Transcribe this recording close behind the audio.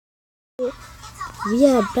We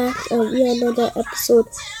are back and we are another episode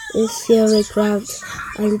in Theory Craft.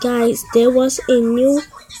 And guys, there was a new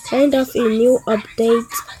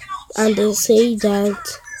update, and they say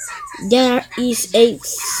that there is a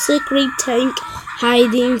secret tank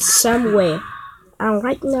hiding somewhere. And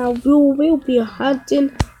right now we will be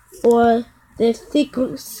hunting for the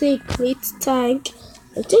secret tank.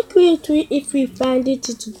 I think if we find it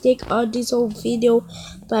to take all this whole video,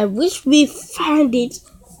 but I wish we find it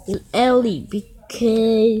early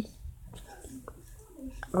because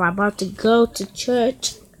I'm about to go to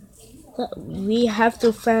church. We have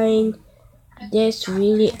to find this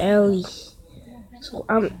really early. So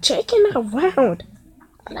I'm checking around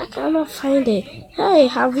and I cannot find it. Hey,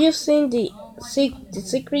 have you seen the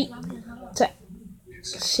secret?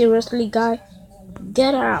 Seriously, guy,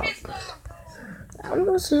 get out. I'm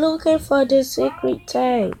just looking for the secret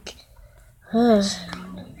tank.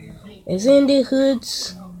 It's in the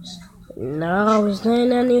hoods. No, it's not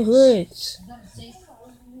in any hoods.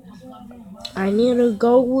 I need to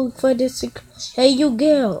go look for the secret. Hey, you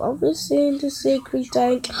girl, are we seeing the secret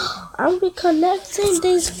tank? I'm reconnecting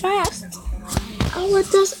this fast. I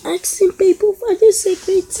was just asking people for the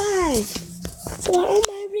secret tank. Why am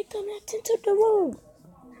I reconnecting to the room?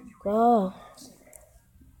 Oh,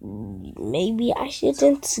 maybe I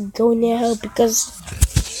shouldn't go near her because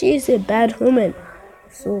she's a bad woman.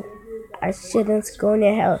 So I shouldn't go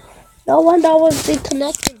near her. No wonder I was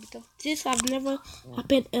disconnected because this has never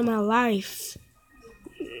happened in my life.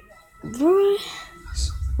 Bro,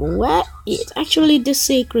 where is actually the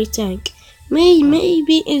secret tank?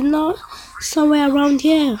 Maybe it's not somewhere around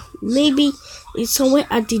here. Maybe it's somewhere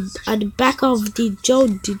at the back of the Joe.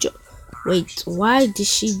 Wait, why did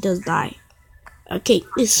she just die? Okay,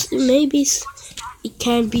 it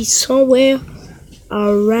can be somewhere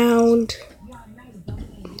around.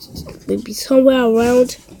 Maybe somewhere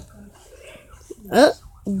around.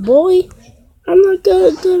 Boy, I'm not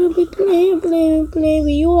gonna be playing with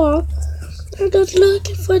you all. I'm just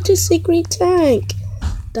looking for the secret tank.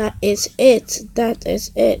 That is it.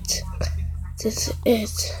 This is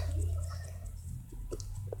it.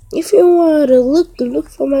 If you want to look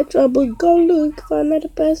for my trouble, go look for another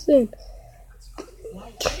person.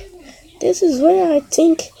 This is where I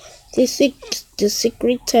think the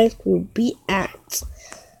secret tank will be at.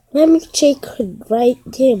 Let me check right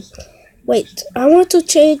here. Wait, I want to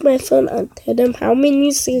check my phone and tell them how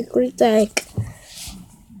many secret tank.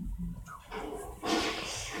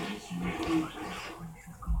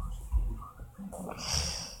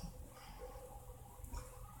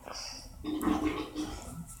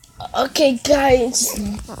 Okay, guys,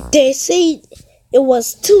 they say it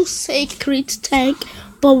was 2 secret tank,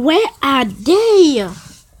 but where are they?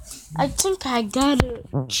 I think I gotta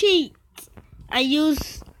cheat. I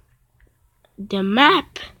use the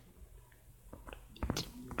map.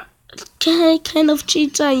 Kind of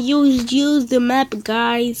cheat and use the map,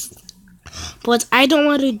 guys. But I don't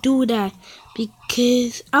want to do that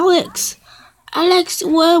because Alex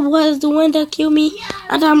was the one that killed me,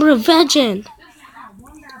 and I'm revenging.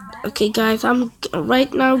 Okay, guys, I'm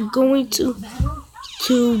right now going to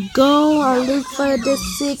go and look for the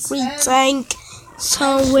secret tank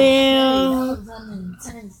somewhere.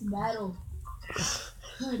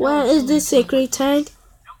 Where is the secret tank?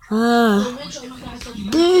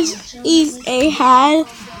 This is a hard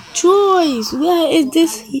choice. Where is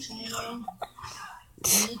this?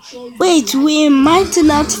 Wait, we might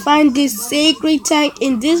not find the secret tank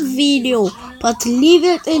in this video, but leave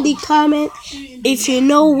it in the comment if you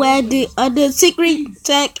know where the other secret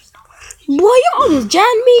tank. Boy, you almost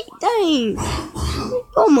jammed me. Dang. You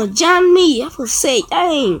almost jammed me. I have to say,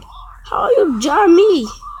 dang. How you jam me?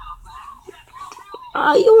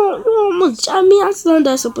 You almost jammed me. I'm the one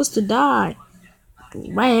that's supposed to die.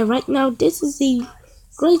 Right now, this is a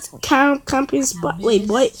great camping spot. Wait,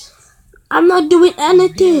 boy. I'm not doing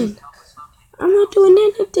anything.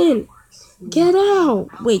 Get out.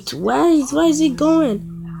 Wait, where is it going?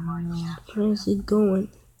 Where is it going?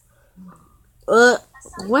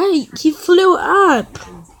 Why he flew up?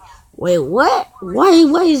 Wait, what? Why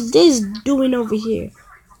is this doing over here?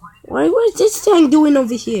 What is this thing doing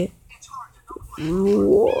over here?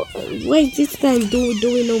 What is this thing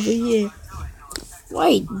doing over here?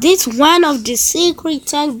 Wait, this one of the secret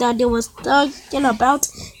tank that they was talking about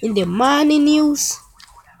in the morning news.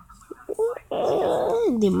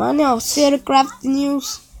 The morning of Craft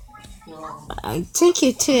news. I think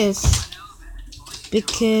it is.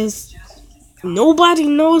 Because nobody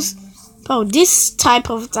knows about this type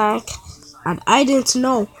of tank. And I didn't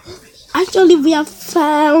know. Actually, we have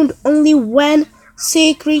found only one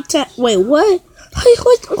secret tank. Wait, what?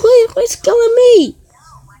 Who's killing me?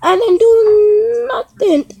 I didn't do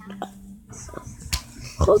nothing.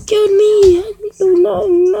 Who killed me? I didn't do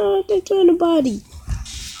nothing to anybody.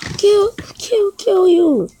 Kill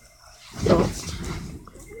you. No.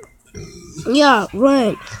 Yeah,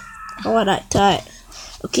 run. How about that time?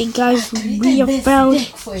 Okay, guys, we have found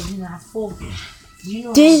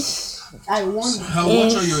this. I watch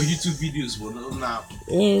all your YouTube videos for now.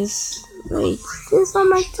 Is wait, this on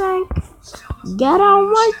my tank? Get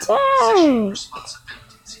on my tank!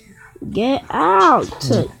 Get out!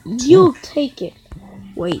 You take it.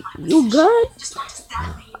 Wait, you good?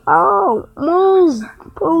 Oh, move,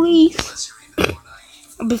 police!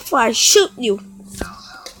 Before I shoot you.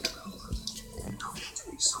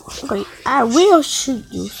 Wait, I will shoot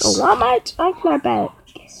you. So why am I talking my back?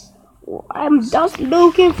 I'm just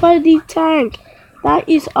looking for the tank. That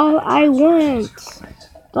is all I want.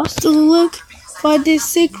 Just to look for the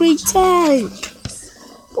secret tank.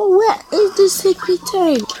 But where is the secret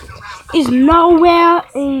tank? It's nowhere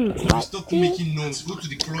in right Stop there. making noise. Go to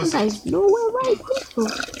the closet. There's nowhere right there.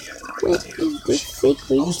 Where is the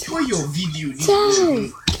secret I'll spoil your video.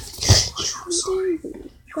 tank?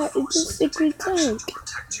 Where is the secret tank?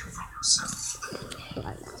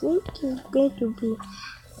 I think it's going to be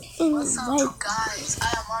in right. Guys, I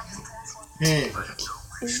am on the platform. Hey.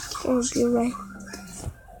 It's going to be right.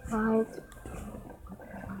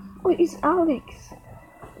 Where is Alex?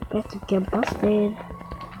 Better get busted.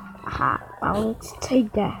 Aha, Alex,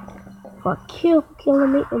 take that. For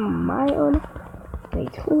killing me in my own.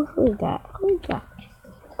 Wait, who is that? Who is that?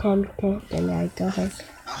 10, then I got her.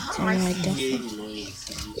 10, I got her.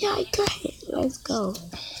 Yeah, I got it. Let's go.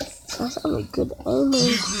 Cause I'm a good aimer in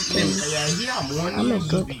this game. I'm a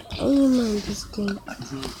good aimer in this game.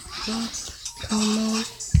 Yes, come on.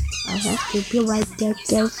 I have to be right there,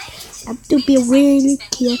 guys. I have to be really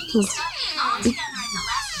careful.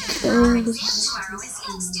 Because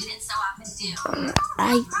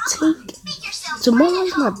I think tomorrow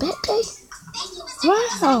is my birthday.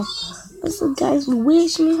 Wow. So guys,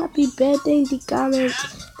 wish me happy birthday in the comments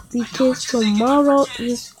because tomorrow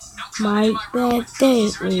is my birthday.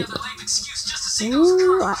 Wait.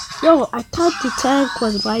 Ooh, yo, I thought the tank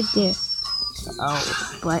was right there.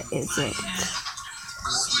 Oh, but is it?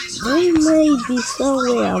 They may be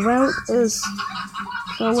somewhere around us.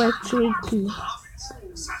 Somewhere tricky.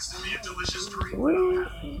 Well,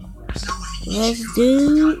 let's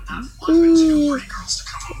do it.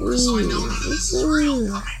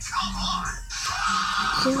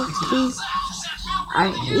 I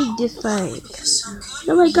hate this thing.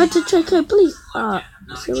 No, I got to check her, please.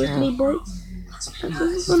 Seriously, boy. I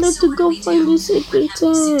just wanted to go find the secret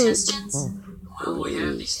tank. It's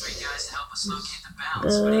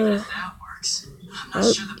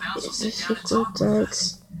the secret tank.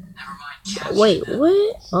 Wait,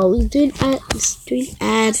 what? Oh, we did add the street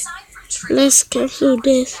ad. Let's cancel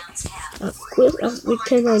this. Quick as we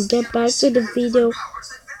can and get back to the video.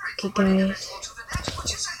 Okay, guys.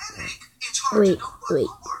 Wait.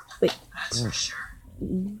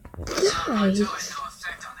 Guys,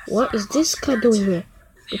 what is this car doing here?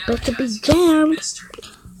 It better be jammed.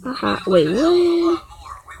 Aha, wait, what?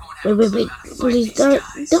 Wait, please don't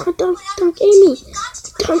kill me.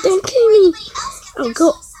 Don't kill me.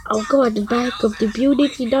 I'll go at the back of the building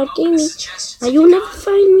if you don't kill me. And you'll never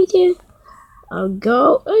find me there. I'll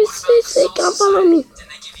go. They can't follow me.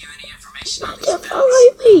 They're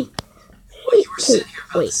following me.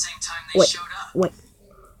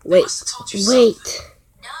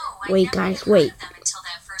 Wait, guys, wait.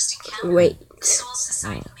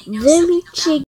 Let me check